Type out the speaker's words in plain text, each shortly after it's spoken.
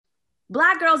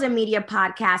Black Girls in Media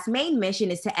podcast's main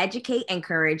mission is to educate,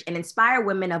 encourage, and inspire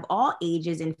women of all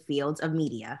ages and fields of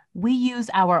media. We use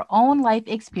our own life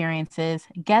experiences,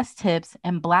 guest tips,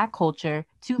 and Black culture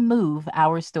to move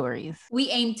our stories. We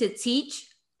aim to teach,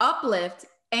 uplift,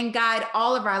 and guide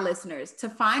all of our listeners to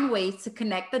find ways to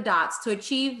connect the dots to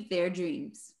achieve their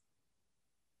dreams.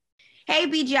 Hey,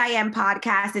 BGIM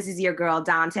podcast, this is your girl,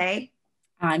 Dante.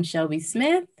 I'm Shelby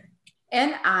Smith.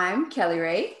 And I'm Kelly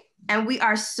Ray. And we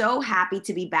are so happy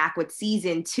to be back with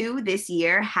season 2 this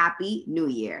year. Happy New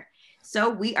Year.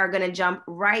 So we are going to jump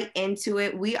right into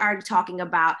it. We are talking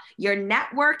about your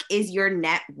network is your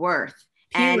net worth.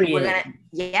 Period. And we're going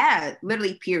to,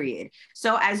 literally period.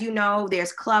 So as you know,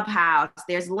 there's Clubhouse,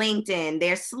 there's LinkedIn,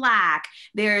 there's Slack,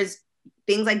 there's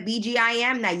things like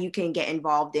BGIM that you can get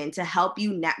involved in to help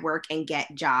you network and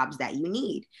get jobs that you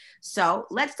need. So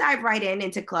let's dive right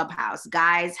into Clubhouse.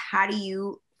 Guys, how do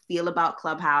you feel about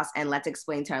Clubhouse? And let's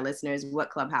explain to our listeners what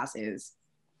Clubhouse is.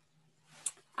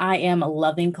 I am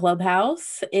loving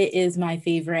Clubhouse. It is my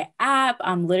favorite app.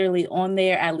 I'm literally on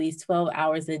there at least 12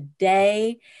 hours a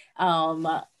day.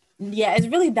 It's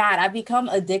really bad. I've become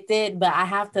addicted, but I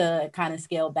have to kind of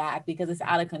scale back because it's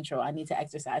out of control. I need to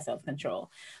exercise self-control.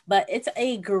 But it's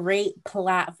a great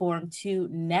platform to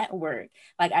network.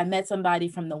 Like I met somebody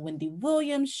from the Wendy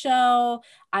Williams show.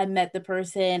 I met the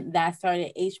person that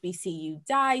started HBCU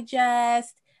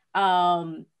Digest.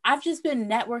 I've just been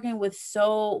networking with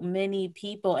so many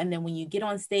people. And then when you get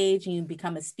on stage and you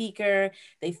become a speaker,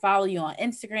 they follow you on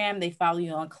Instagram, they follow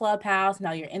you on Clubhouse.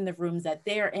 Now you're in the rooms that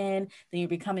they're in, then you're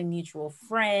becoming mutual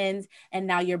friends. And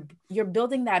now you're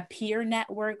building that peer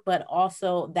network, but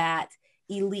also that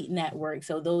elite network.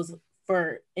 So those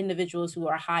for individuals who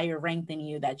are higher ranked than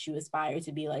you that you aspire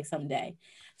to be like someday.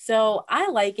 So I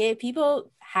like it.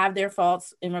 People have their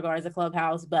faults in regards to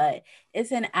Clubhouse, but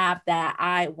it's an app that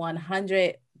I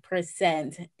 100%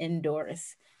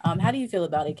 endorse. How do you feel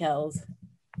about it, Kels?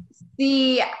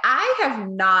 See, I have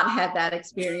not had that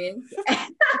experience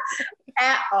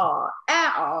at all.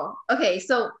 Okay,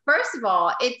 so first of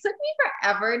all, it took me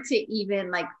forever to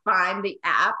even find the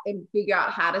app and figure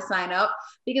out how to sign up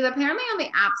because apparently on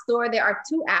the App Store, there are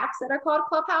 2 apps that are called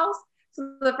Clubhouse.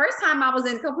 So the first time I was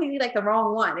in completely the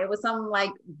wrong one. It was some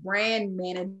brand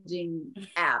managing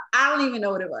app. I don't even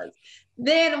know what it was.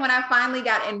 Then when I finally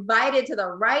got invited to the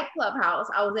right Clubhouse,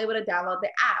 I was able to download the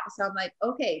app. So I'm like,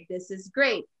 okay, this is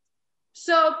great.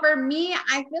 So for me,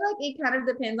 I feel like it kind of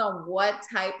depends on what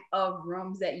type of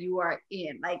rooms that you are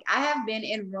in. I have been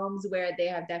in rooms where they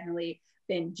have definitely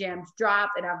been gems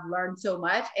dropped and I've learned so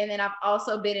much. And then I've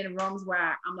also been in rooms where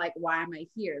I'm like, why am I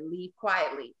here? Leave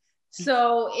quietly.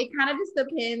 So it kind of just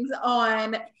depends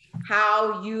on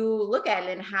how you look at it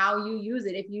and how you use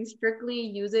it. If you strictly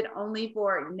use it only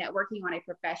for networking on a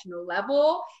professional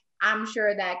level, I'm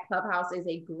sure that Clubhouse is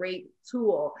a great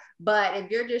tool. But if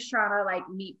you're just trying to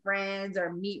meet friends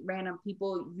or meet random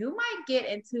people, you might get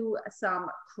into some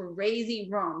crazy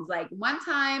rooms. One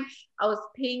time I was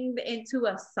pinged into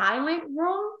a silent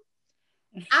room.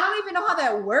 I don't even know how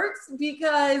that works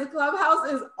because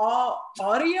Clubhouse is all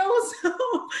audio.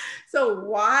 So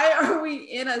why are we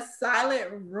in a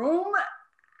silent room?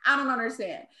 I don't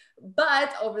understand.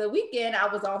 But over the weekend, I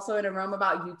was also in a room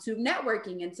about YouTube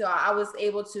networking. And so I was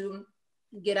able to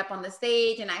get up on the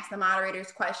stage and ask the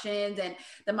moderators questions. And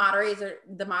the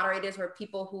moderators were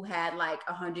people who had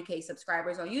 100K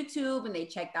subscribers on YouTube and they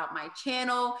checked out my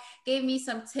channel, gave me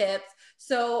some tips.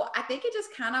 So I think it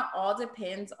just kind of all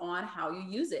depends on how you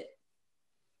use it.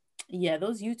 Yeah,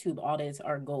 those YouTube audits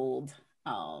are gold.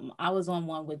 I was on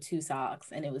one with 2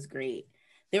 socks and it was great.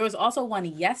 There was also one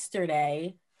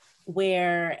yesterday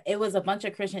where it was a bunch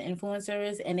of Christian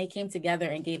influencers and they came together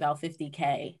and gave out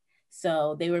 50K.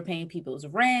 So they were paying people's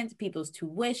rent, people's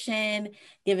tuition,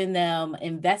 giving them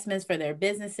investments for their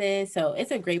businesses. So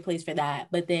it's a great place for that.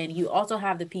 But then you also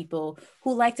have the people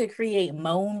who like to create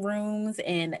moan rooms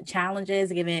and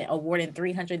challenges, awarding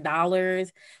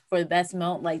 $300 for the best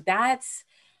moan. That's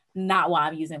not why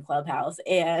I'm using Clubhouse.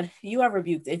 And you are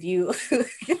rebuked if you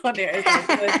get on there and start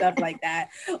doing stuff like that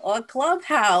on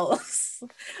Clubhouse.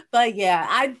 But yeah,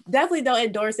 I definitely don't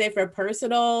endorse it for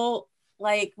personal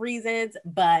reasons,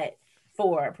 but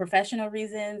for professional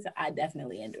reasons, I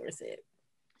definitely endorse it.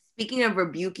 Speaking of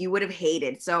rebuke, you would have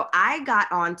hated. So I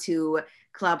got onto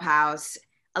Clubhouse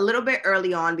a little bit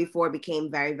early on before it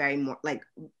became very, very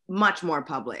much more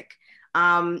public.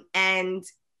 And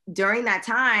during that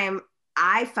time,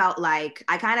 I felt like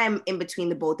I kind of am in between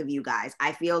the both of you guys.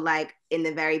 I feel like in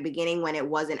the very beginning, when it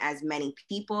wasn't as many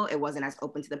people, it wasn't as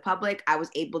open to the public, I was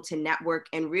able to network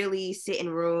and really sit in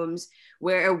rooms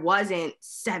where it wasn't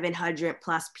 700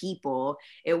 plus people.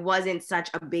 It wasn't such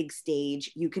a big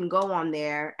stage. You can go on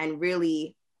there and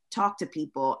really talk to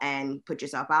people and put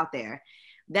yourself out there.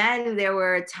 Then there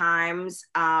were times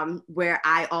where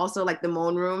I also like the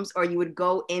moan rooms, or you would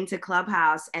go into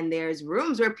Clubhouse and there's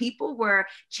rooms where people were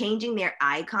changing their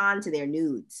icon to their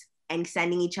nudes and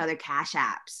sending each other cash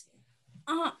apps.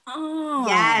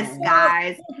 Yes,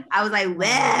 guys. I was like,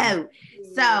 whoa.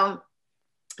 So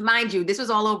mind you, this was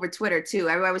all over Twitter too.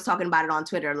 Everybody was talking about it on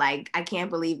Twitter. Like, I can't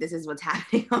believe this is what's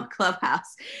happening on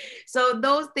Clubhouse. So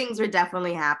those things were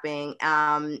definitely happening.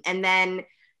 And then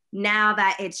now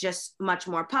that it's just much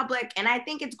more public, and I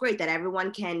think it's great that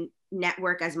everyone can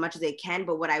network as much as they can.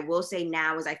 But what I will say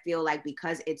now is I feel like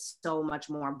because it's so much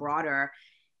more broader,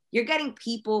 you're getting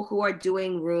people who are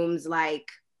doing rooms like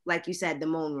you said, the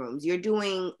moan rooms.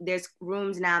 There's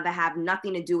rooms now that have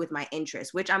nothing to do with my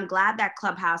interests, which I'm glad that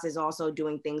Clubhouse is also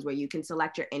doing things where you can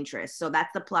select your interests. So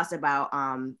that's the plus about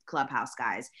Clubhouse,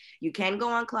 guys. You can go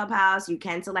on Clubhouse, you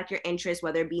can select your interests,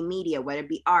 whether it be media, whether it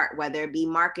be art, whether it be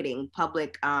marketing,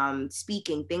 public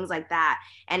speaking, things like that.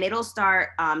 And it'll start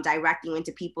directing you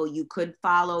into people you could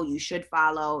follow, you should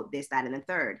follow, this, that, and the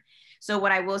third. So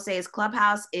what I will say is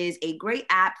Clubhouse is a great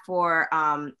app for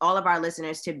all of our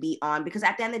listeners to be on, because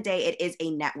at the end of the day, it is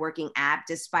a networking app,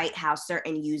 despite how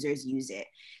certain users use it.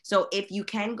 So if you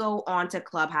can go on to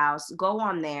Clubhouse, go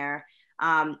on there.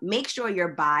 Make sure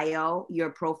your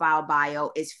profile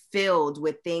bio is filled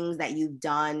with things that you've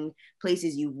done,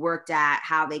 places you've worked at,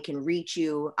 how they can reach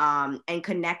you, and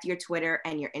connect your Twitter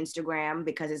and your Instagram,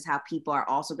 because it's how people are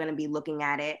also going to be looking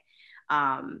at it.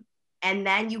 And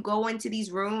then you go into these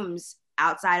rooms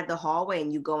outside of the hallway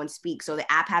and you go and speak. So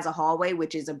the app has a hallway,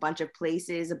 which is a bunch of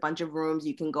places, a bunch of rooms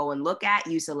you can go and look at.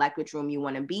 You select which room you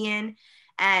want to be in.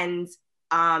 And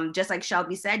just like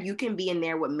Shelby said, you can be in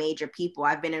there with major people.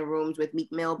 I've been in rooms with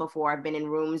Meek Mill before. I've been in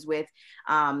rooms with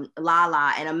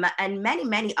Lala and many,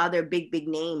 many other big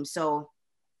names. So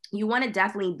you want to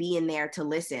definitely be in there to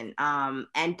listen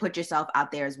and put yourself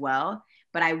out there as well.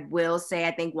 But I will say,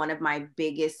 I think one of my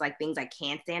biggest things I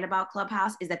can't stand about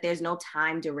Clubhouse is that there's no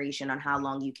time duration on how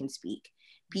long you can speak.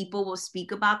 People will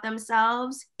speak about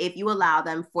themselves if you allow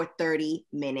them for 30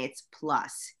 minutes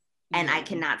plus. And I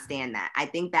cannot stand that. I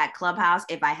think that Clubhouse,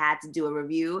 if I had to do a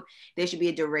review, there should be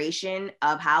a duration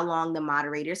of how long the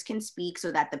moderators can speak,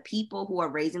 so that the people who are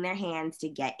raising their hands to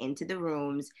get into the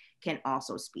rooms can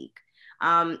also speak.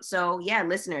 So yeah,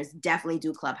 listeners, definitely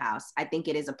do Clubhouse. I think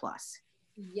it is a plus.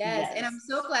 Yes. And I'm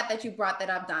so glad that you brought that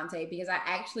up, Dante, because I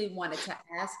actually wanted to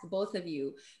ask both of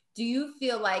you, do you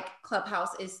feel like Clubhouse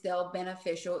is still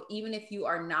beneficial even if you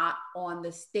are not on the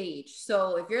stage?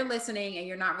 So if you're listening and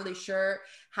you're not really sure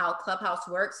how Clubhouse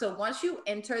works, so once you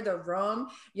enter the room,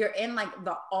 you're in like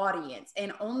the audience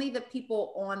and only the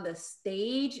people on the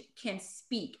stage can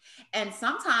speak. And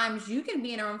sometimes you can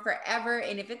be in a room forever,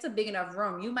 and if it's a big enough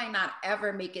room, you might not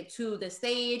ever make it to the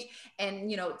stage and,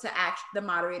 to ask the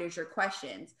moderators your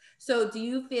questions. So do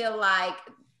you feel like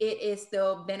it is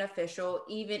still beneficial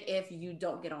even if you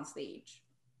don't get on stage?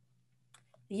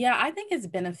 Yeah, I think it's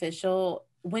beneficial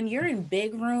when you're in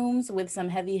big rooms with some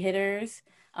heavy hitters.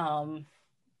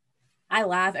 I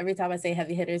laugh every time I say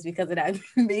heavy hitters because of that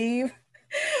meme.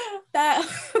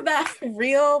 that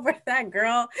reel where that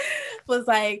girl was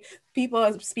like,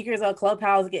 people, speakers on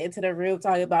Clubhouse get into the room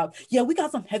talking about, yeah, we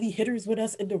got some heavy hitters with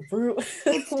us in the room.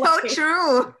 It's like, so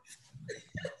true.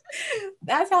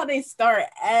 That's how they start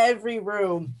every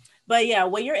room. But yeah,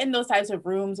 when you're in those types of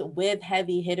rooms with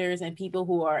heavy hitters and people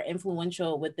who are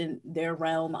influential within their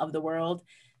realm of the world,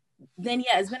 then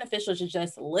yeah, it's beneficial to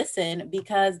just listen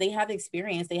because they have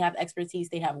experience, they have expertise,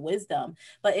 they have wisdom.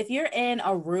 But if you're in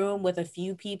a room with a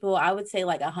few people, I would say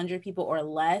like 100 people or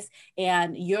less,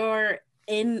 and you're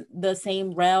in the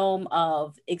same realm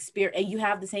of experience and you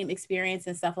have the same experience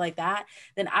and stuff like that,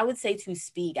 then I would say to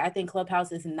speak. I think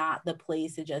Clubhouse is not the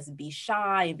place to just be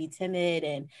shy and be timid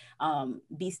and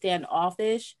be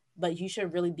standoffish, but you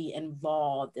should really be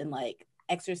involved in like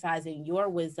exercising your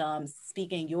wisdom,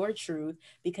 speaking your truth,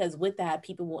 because with that,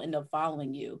 people will end up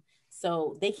following you.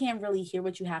 So they can't really hear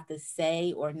what you have to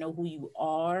say or know who you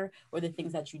are or the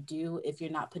things that you do if you're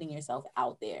not putting yourself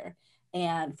out there.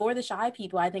 And for the shy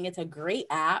people, I think it's a great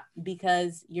app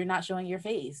because you're not showing your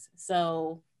face.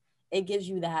 So it gives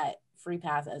you that free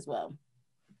pass as well.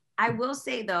 I will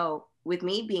say though, with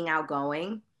me being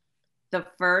outgoing, the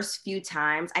first few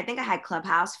times, I think I had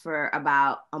Clubhouse for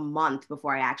about a month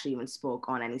before I actually even spoke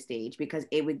on any stage, because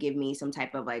it would give me some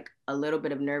type of like a little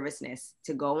bit of nervousness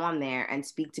to go on there and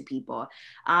speak to people.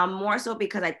 More so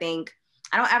because I think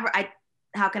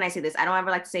how can I say this? I don't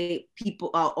ever like to say people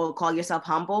or call yourself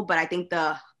humble, but I think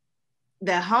the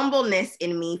humbleness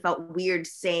in me felt weird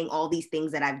saying all these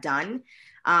things that I've done.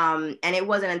 And it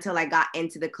wasn't until I got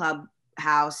into the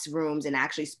Clubhouse rooms and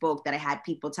actually spoke that I had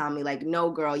people tell me like,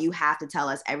 no, girl, you have to tell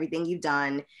us everything you've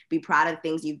done, be proud of the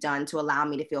things you've done to allow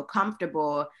me to feel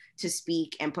comfortable to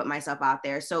speak and put myself out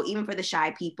there. So even for the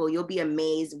shy people, you'll be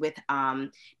amazed with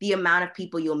the amount of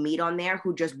people you'll meet on there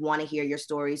who just want to hear your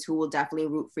stories, who will definitely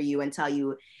root for you and tell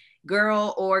you,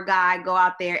 girl or guy, go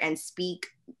out there and speak,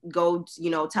 go,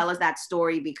 tell us that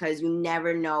story, because you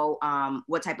never know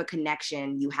what type of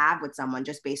connection you have with someone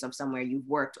just based off somewhere you've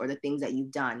worked or the things that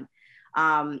you've done.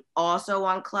 Also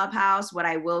on Clubhouse, what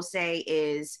I will say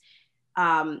is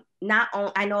I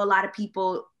know a lot of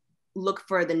people look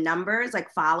for the numbers like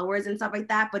followers and stuff like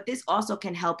that, but this also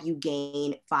can help you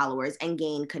gain followers and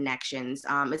gain connections.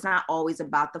 It's not always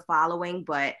about the following,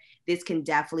 but this can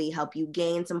definitely help you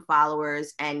gain some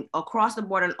followers and across the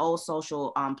board on all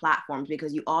social platforms,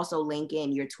 because you also link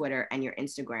in your Twitter and your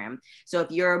Instagram. So if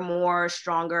you're more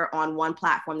stronger on one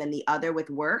platform than the other with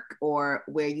work or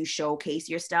where you showcase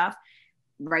your stuff,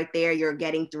 right there, you're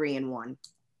getting 3 in 1.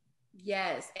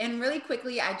 Yes. And really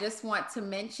quickly, I just want to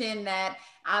mention that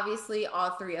obviously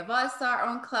all 3 of us are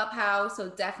on Clubhouse. So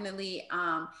definitely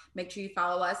make sure you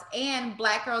follow us. And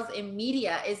Black Girls in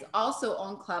Media is also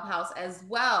on Clubhouse as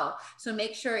well. So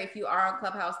make sure if you are on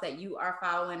Clubhouse that you are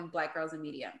following Black Girls in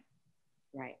Media.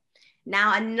 Right.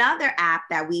 Now, another app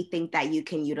that we think that you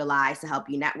can utilize to help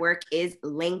you network is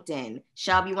LinkedIn.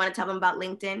 Shelby, you want to tell them about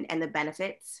LinkedIn and the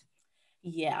benefits?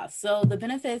 Yeah, so the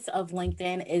benefits of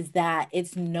LinkedIn is that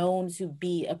it's known to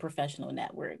be a professional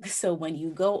network. So when you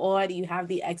go on, you have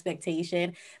the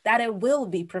expectation that it will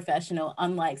be professional,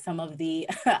 unlike some of the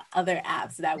other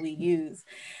apps that we use.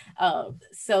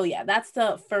 So yeah, that's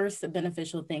the first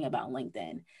beneficial thing about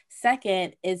LinkedIn.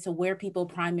 Second is where people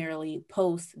primarily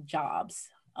post jobs.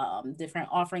 Different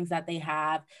offerings that they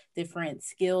have, different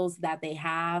skills that they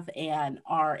have and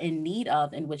are in need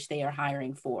of, in which they are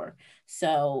hiring for.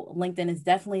 So LinkedIn is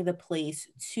definitely the place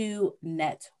to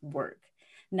network.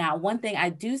 Now, one thing I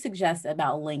do suggest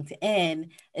about LinkedIn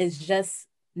is just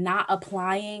not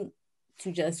applying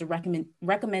to just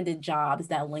recommended jobs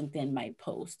that LinkedIn might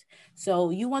post. So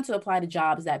you want to apply to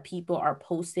jobs that people are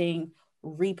posting,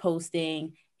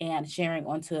 reposting, and sharing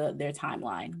onto their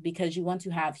timeline, because you want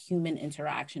to have human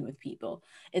interaction with people.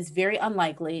 It's very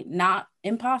unlikely, not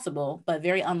impossible, but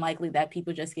very unlikely that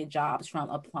people just get jobs from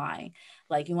applying.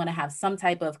 Like you want to have some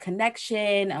type of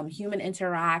connection, human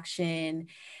interaction.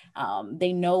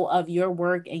 They know of your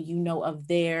work and you know of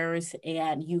theirs,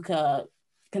 and you could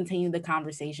continue the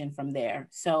conversation from there.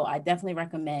 So I definitely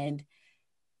recommend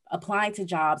applying to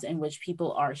jobs in which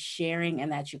people are sharing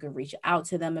and that you can reach out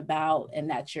to them about, and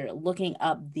that you're looking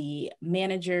up the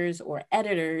managers or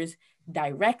editors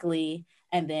directly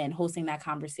and then hosting that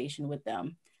conversation with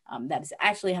them. That is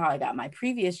actually how I got my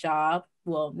previous job.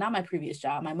 Well, not my previous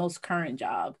job, my most current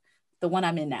job, the one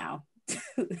I'm in now.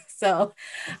 So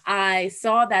I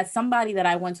saw that somebody that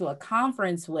I went to a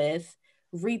conference with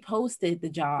reposted the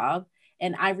job,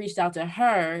 and I reached out to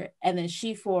her, and then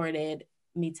she forwarded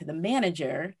me to the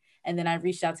manager. And then I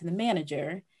reached out to the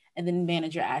manager, and then the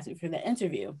manager asked me for the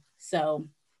interview. So,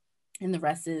 and the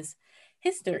rest is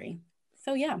history.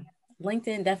 So yeah,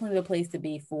 LinkedIn definitely the place to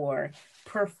be for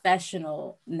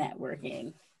professional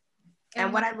networking.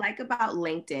 And what I like about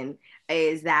LinkedIn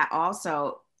is that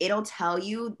also it'll tell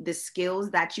you the skills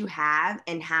that you have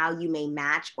and how you may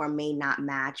match or may not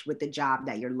match with the job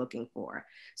that you're looking for.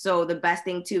 So the best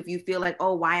thing too, if you feel like,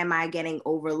 oh, why am I getting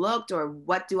overlooked, or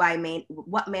what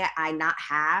may I not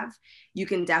have? You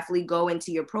can definitely go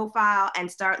into your profile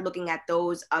and start looking at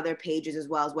those other pages as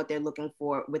well as what they're looking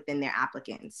for within their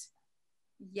applicants.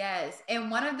 Yes. And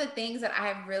one of the things that I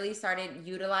have really started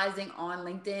utilizing on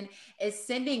LinkedIn is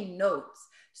sending notes.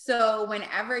 So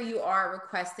whenever you are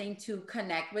requesting to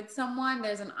connect with someone,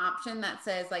 there's an option that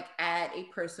says like add a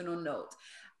personal note.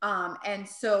 And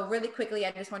so really quickly,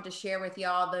 I just want to share with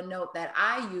y'all the note that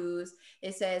I use.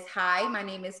 It says, "Hi, my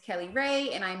name is Kelly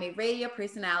Ray, and I'm a radio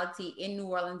personality in New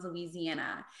Orleans,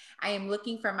 Louisiana. I am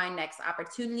looking for my next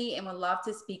opportunity and would love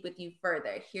to speak with you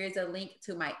further. Here's a link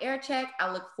to my air check.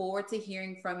 I look forward to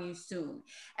hearing from you soon."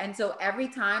 And so every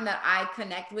time that I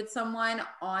connect with someone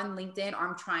on LinkedIn, or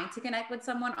I'm trying to connect with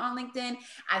someone on LinkedIn,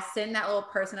 I send that little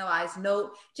personalized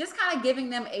note, just kind of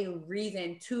giving them a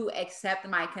reason to accept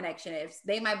my connection. If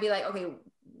they might be like, okay,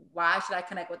 why should I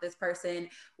connect with this person?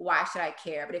 Why should I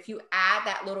care? But if you add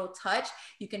that little touch,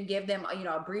 you can give them,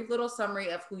 a brief little summary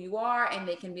of who you are, and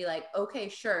they can be like, okay,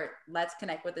 sure, let's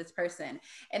connect with this person.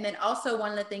 And then also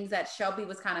one of the things that Shelby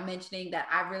was kind of mentioning that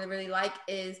I really, really like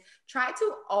is try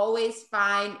to always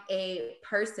find a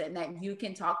person that you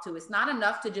can talk to. It's not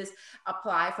enough to just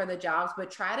apply for the jobs,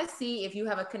 but try to see if you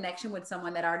have a connection with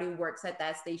someone that already works at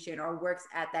that station or works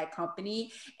at that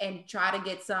company, and try to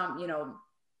get some,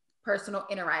 personal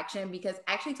interaction, because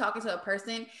actually talking to a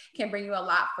person can bring you a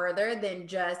lot further than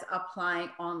just applying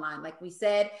online. Like we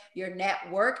said, your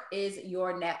network is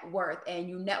your net worth, and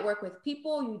you network with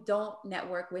people, you don't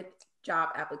network with job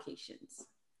applications.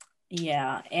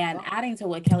 Yeah. And adding to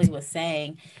what Kelly was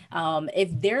saying, if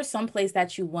there's some place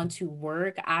that you want to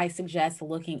work, I suggest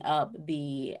looking up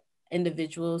the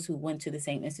individuals who went to the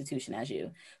same institution as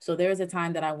you. So there was a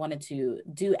time that I wanted to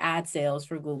do ad sales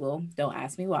for Google. Don't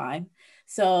ask me why.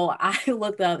 So I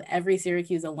looked up every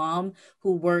Syracuse alum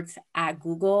who worked at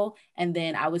Google, and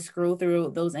then I would scroll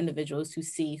through those individuals to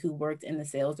see who worked in the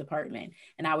sales department,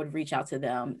 and I would reach out to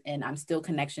them. And I'm still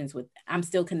connected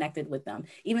with them.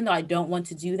 Even though I don't want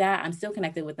to do that, I'm still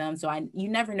connected with them. So you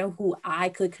never know who I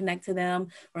could connect to them,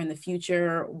 or in the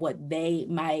future, what they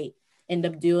might end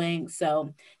up doing.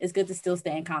 So it's good to still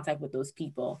stay in contact with those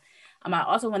people. I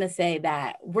also want to say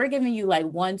that we're giving you like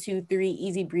 1, 2, 3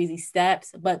 easy breezy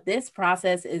steps, but this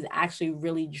process is actually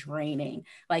really draining.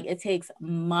 Like it takes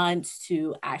months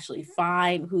to actually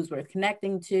find who's worth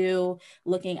connecting to,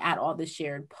 looking at all the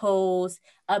shared posts,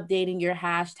 updating your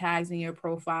hashtags in your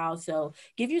profile. So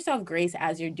give yourself grace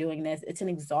as you're doing this. It's an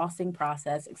exhausting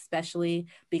process, especially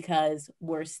because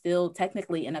we're still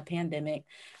technically in a pandemic.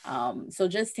 So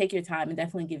just take your time and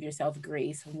definitely give yourself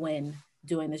grace when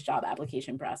doing this job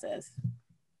application process.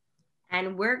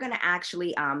 And we're going to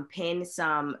actually pin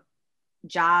some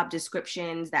job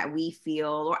descriptions that we feel,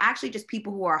 or actually just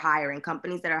people who are hiring,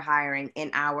 companies that are hiring,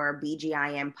 in our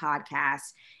BGIM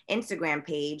podcast Instagram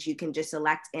page. You can just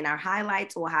select in our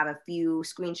highlights. We'll have a few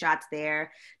screenshots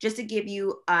there just to give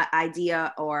you an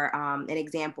idea or an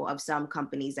example of some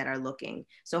companies that are looking.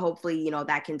 So hopefully,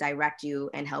 that can direct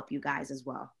you and help you guys as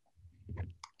well.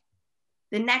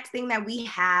 The next thing that we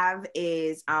have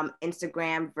is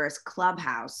Instagram versus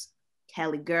Clubhouse.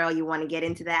 Kelly, girl, you want to get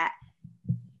into that?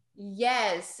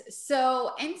 Yes.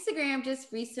 So Instagram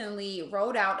just recently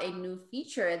rolled out a new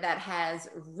feature that has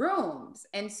rooms.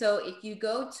 And so if you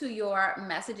go to your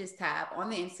messages tab on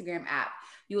the Instagram app,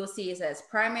 you will see it says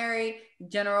primary,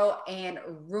 general, and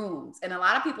rooms. And a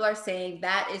lot of people are saying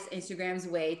that is Instagram's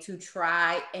way to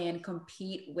try and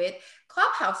compete with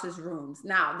Clubhouse's rooms.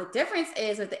 Now, the difference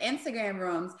is with the Instagram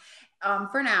rooms,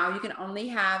 for now, you can only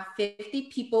have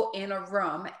 50 people in a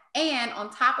room. And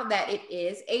on top of that, it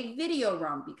is a video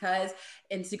room because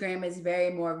Instagram is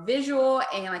very more visual.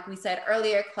 And like we said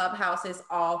earlier, Clubhouse is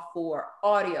all for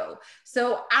audio.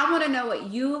 So I want to know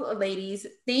what you ladies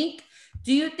think.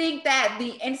 Do you think that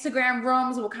the Instagram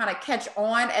rooms will kind of catch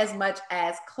on as much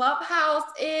as Clubhouse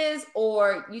is,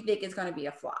 or you think it's going to be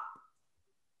a flop?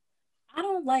 I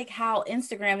don't like how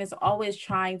Instagram is always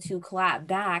trying to clap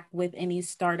back with any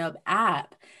startup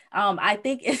app. I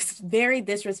think it's very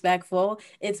disrespectful.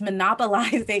 It's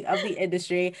monopolizing of the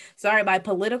industry. Sorry, my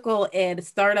political and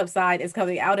startup side is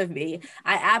coming out of me.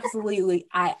 I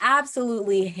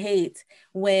absolutely hate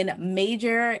when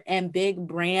major and big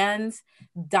brands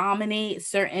dominate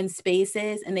certain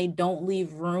spaces and they don't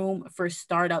leave room for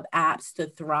startup apps to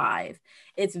thrive.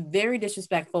 It's very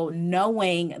disrespectful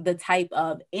knowing the type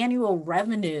of annual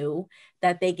revenue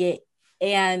that they get,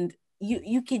 and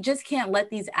you just can't let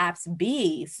these apps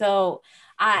be. So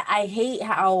I hate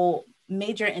how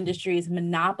major industries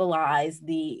monopolize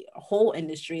the whole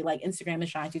industry. Like Instagram is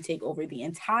trying to take over the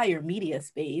entire media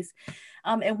space,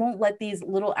 and won't let these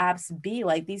little apps be.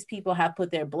 Like these people have put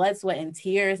their blood, sweat, and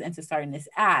tears into starting this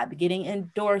app, getting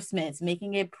endorsements,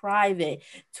 making it private,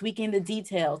 tweaking the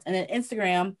details. And then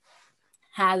Instagram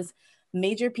has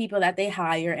major people that they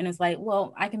hire, and it's like,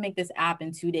 well, I can make this app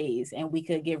in 2 days and we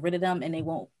could get rid of them and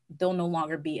they'll no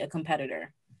longer be a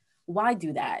competitor. Why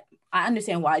do that? I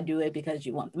understand why do it, because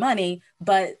you want the money,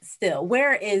 but still,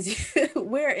 where is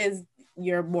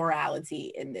your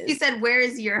morality in this? She said, where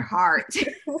is your heart?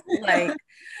 Like,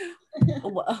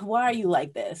 why are you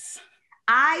like this?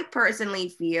 I personally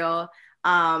feel,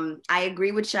 I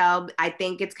agree with Shelb. I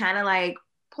think it's kind of like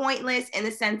pointless in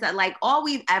the sense that like all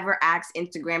we've ever asked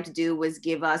Instagram to do was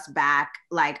give us back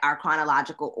like our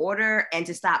chronological order and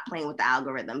to stop playing with the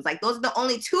algorithms. Like those are the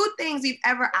only 2 things we've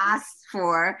ever asked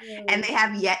for, and they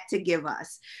have yet to give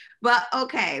us. But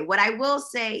okay, what I will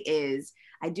say is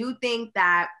I do think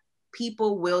that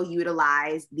people will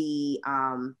utilize the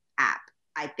app.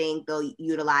 I think they'll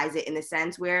utilize it in the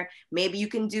sense where maybe you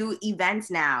can do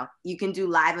events now. You can do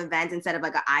live events instead of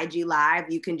like an IG live.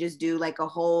 You can just do like a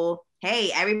whole,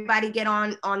 hey, everybody get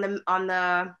on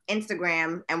the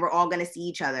Instagram and we're all gonna see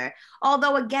each other.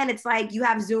 Although again, it's like you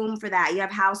have Zoom for that, you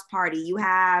have House Party, you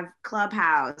have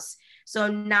Clubhouse. So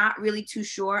not really too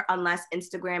sure unless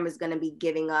Instagram is gonna be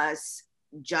giving us,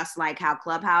 just like how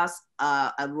Clubhouse,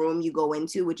 a room you go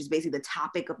into, which is basically the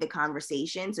topic of the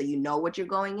conversation, so you know what you're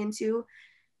going into.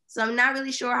 So I'm not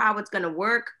really sure how it's going to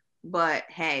work, but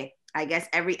hey, I guess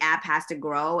every app has to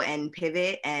grow and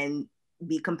pivot and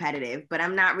be competitive, but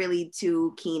I'm not really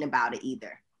too keen about it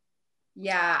either.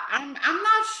 Yeah, I'm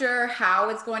not sure how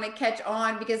it's going to catch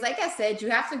on because like I said, you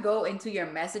have to go into your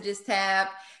messages tab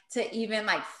to even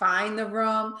like find the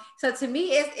room. So to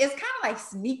me, it's kind of like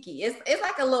sneaky. It's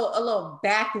like a little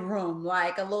back room,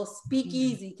 like a little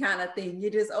speakeasy kind of thing. You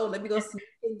just, oh, let me go sneak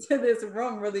into this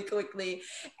room really quickly.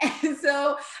 And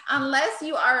so unless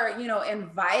you are, you know,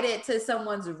 invited to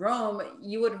someone's room,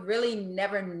 you would really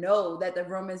never know that the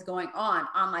room is going on.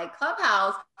 Unlike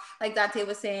Clubhouse, like Dante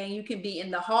was saying, you can be in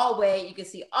the hallway, you can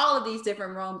see all of these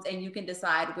different rooms and you can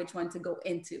decide which one to go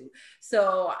into.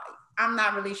 So I'm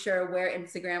not really sure where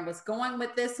Instagram was going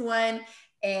with this one.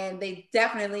 And they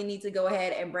definitely need to go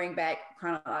ahead and bring back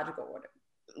chronological order.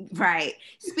 Right.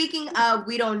 Speaking of,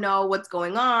 we don't know what's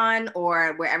going on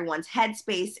or where everyone's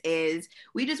headspace is,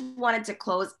 we just wanted to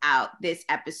close out this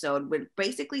episode with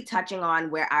basically touching on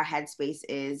where our headspace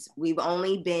is. We've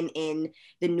only been in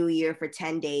the new year for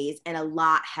 10 days and a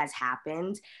lot has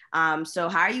happened. So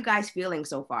how are you guys feeling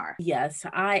so far? Yes,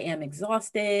 I am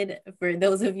exhausted. For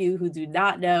those of you who do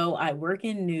not know, I work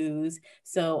in news.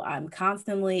 So I'm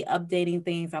constantly updating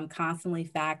things. I'm constantly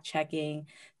fact checking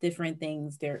different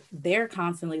things. They're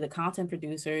constantly, the content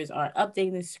producers are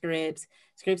updating the scripts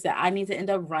that I need to end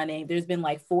up running. There's been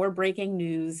like 4 breaking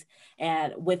news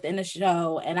and within a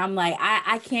show. And I'm like,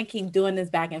 I can't keep doing this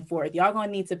back and forth. Y'all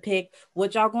gonna need to pick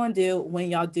what y'all gonna do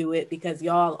when y'all do it because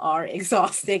y'all are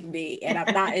exhausting me and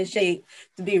I'm not in shape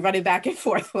to be running back and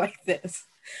forth like this.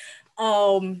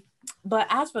 But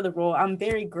as for the role, I'm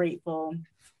very grateful.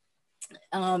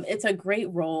 It's a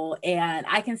great role and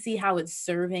I can see how it's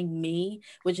serving me,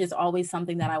 which is always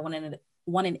something that I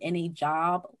want in any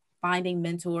job, finding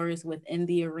mentors within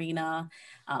the arena,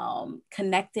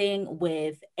 connecting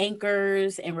with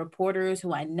anchors and reporters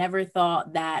who I never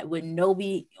thought that would know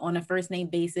me on a first name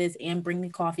basis and bring me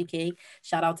coffee cake.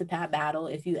 Shout out to Pat Battle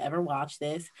if you ever watch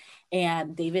this,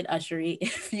 and David Ushery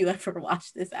if you ever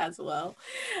watch this as well.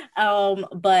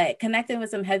 But connecting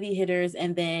with some heavy hitters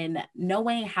and then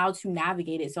knowing how to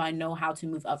navigate it so I know how to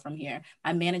move up from here.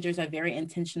 My managers are very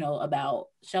intentional about,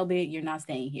 Shelby, you're not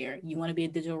staying here. You want to be a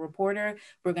digital reporter?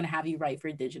 We're going to have you write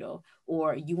for digital.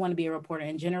 Or you want to be a reporter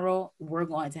in general? We're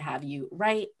going to have you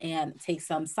write and take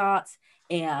some thoughts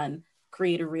and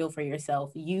create a reel for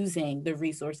yourself using the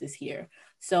resources here.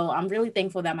 So I'm really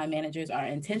thankful that my managers are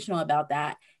intentional about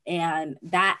that. And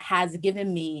that has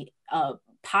given me a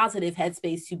positive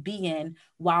headspace to be in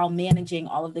while managing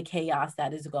all of the chaos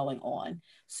that is going on.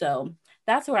 So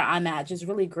that's where I'm at, just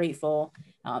really grateful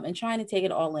and trying to take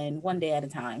it all in one day at a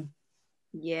time.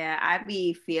 Yeah, I'd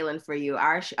be feeling for you.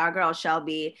 Our girl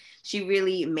Shelby, she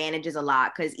really manages a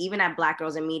lot because even at Black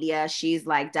Girls in Media, she's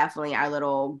like definitely our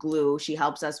little glue. She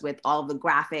helps us with all of the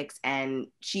graphics and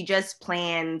she just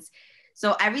plans.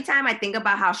 So every time I think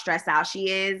about how stressed out she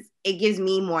is, it gives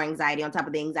me more anxiety on top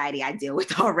of the anxiety I deal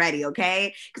with already,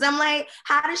 okay? Because I'm like,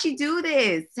 how does she do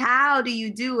this? How do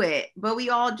you do it? But we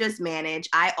all just manage.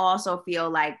 I also feel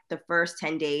like the first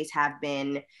 10 days have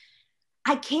been,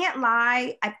 I can't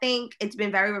lie, I think it's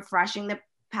been very refreshing the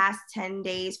past 10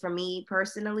 days for me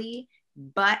personally.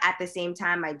 But at the same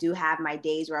time, I do have my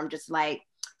days where I'm just like,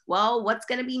 well, what's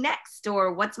going to be next?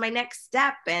 Or what's my next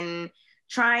step? And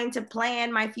trying to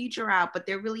plan my future out. But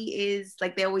there really is,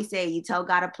 like they always say, you tell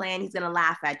God a plan, he's going to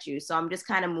laugh at you. So I'm just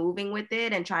kind of moving with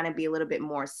it and trying to be a little bit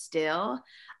more still.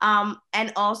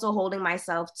 And also holding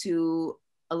myself to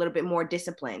a little bit more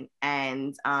discipline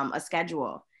and a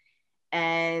schedule.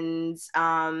 And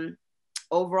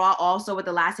overall, also with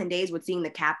the last 10 days with seeing the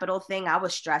Capitol thing, I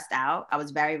was stressed out. I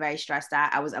was very, very stressed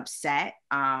out. I was upset.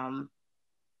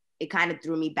 It kind of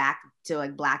threw me back to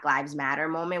like Black Lives Matter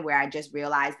moment where I just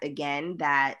realized again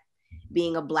that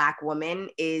being a Black woman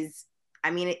is,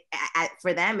 I mean,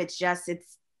 for them, it's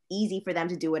easy for them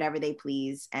to do whatever they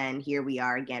please. And here we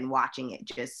are again, watching it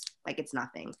just like it's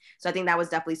nothing. So I think that was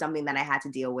definitely something that I had to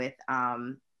deal with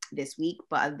this week.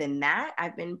 But other than that,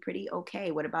 I've been pretty okay.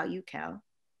 What about you, Kel?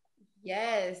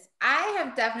 Yes, I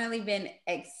have definitely been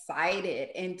excited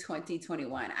in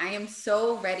 2021. I am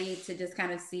so ready to just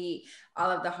kind of see all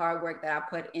of the hard work that I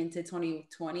put into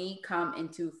 2020 come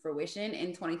into fruition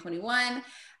in 2021.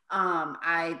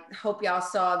 I hope y'all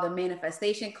saw the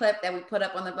manifestation clip that we put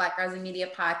up on the Black Girls in Media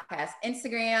podcast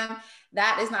Instagram.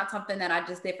 That is not something that I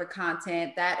just did for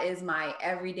content. That is my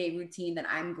everyday routine that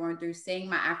I'm going through, saying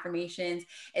my affirmations.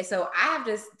 And so I have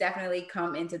just definitely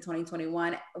come into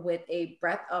 2021 with a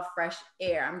breath of fresh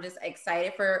air. I'm just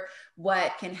excited for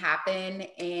what can happen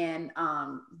and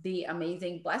the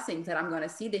amazing blessings that I'm going to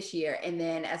see this year. And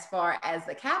then as far as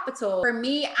the Capitol, for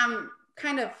me, I'm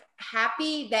kind of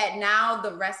happy that now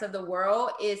the rest of the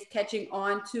world is catching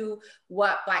on to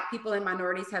what Black people and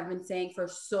minorities have been saying for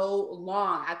so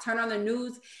long. I turn on the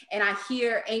news and I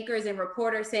hear anchors and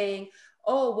reporters saying,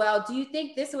 oh, well, do you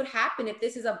think this would happen if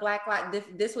this is a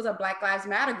this was a Black Lives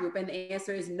Matter group? And the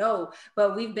answer is no,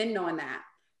 but we've been knowing that.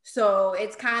 So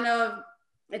it's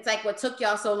like what took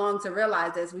y'all so long to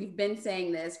realize this. We've been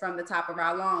saying this from the top of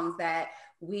our lungs that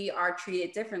we are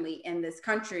treated differently in this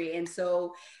country. And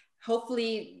so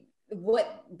hopefully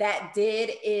what that did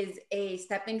is a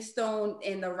stepping stone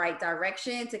in the right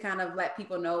direction to kind of let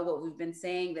people know what we've been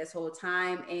saying this whole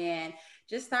time and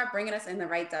just start bringing us in the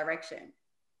right direction.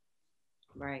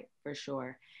 Right, for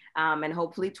sure. And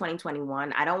hopefully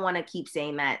 2021, I don't want to keep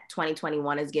saying that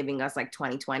 2021 is giving us like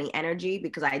 2020 energy,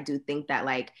 because I do think that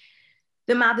like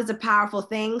the mouth is a powerful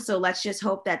thing. So let's just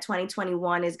hope that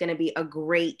 2021 is going to be a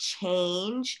great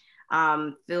change,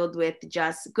 filled with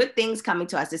just good things coming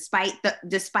to us,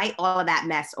 despite all of that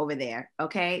mess over there.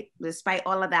 Okay, despite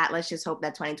all of that, let's just hope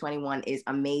that 2021 is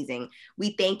amazing.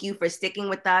 We thank you for sticking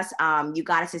with us. You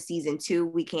got us to season 2.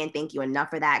 We can't thank you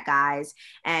enough for that, guys.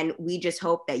 And we just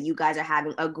hope that you guys are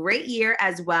having a great year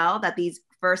as well, that these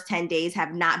first 10 days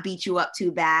have not beat you up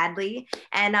too badly.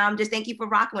 And just thank you for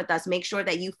rocking with us. Make sure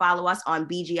that you follow us on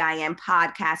BGIM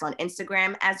Podcast on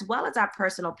Instagram, as well as our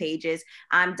personal pages.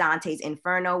 I'm Dante's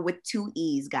Inferno with 2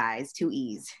 E's, guys, 2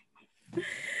 E's.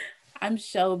 I'm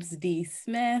Shobes D.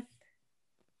 Smith.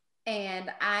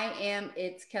 And I am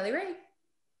It's Kelly Ray.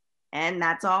 And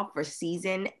that's all for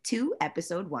season 2,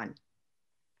 episode 1.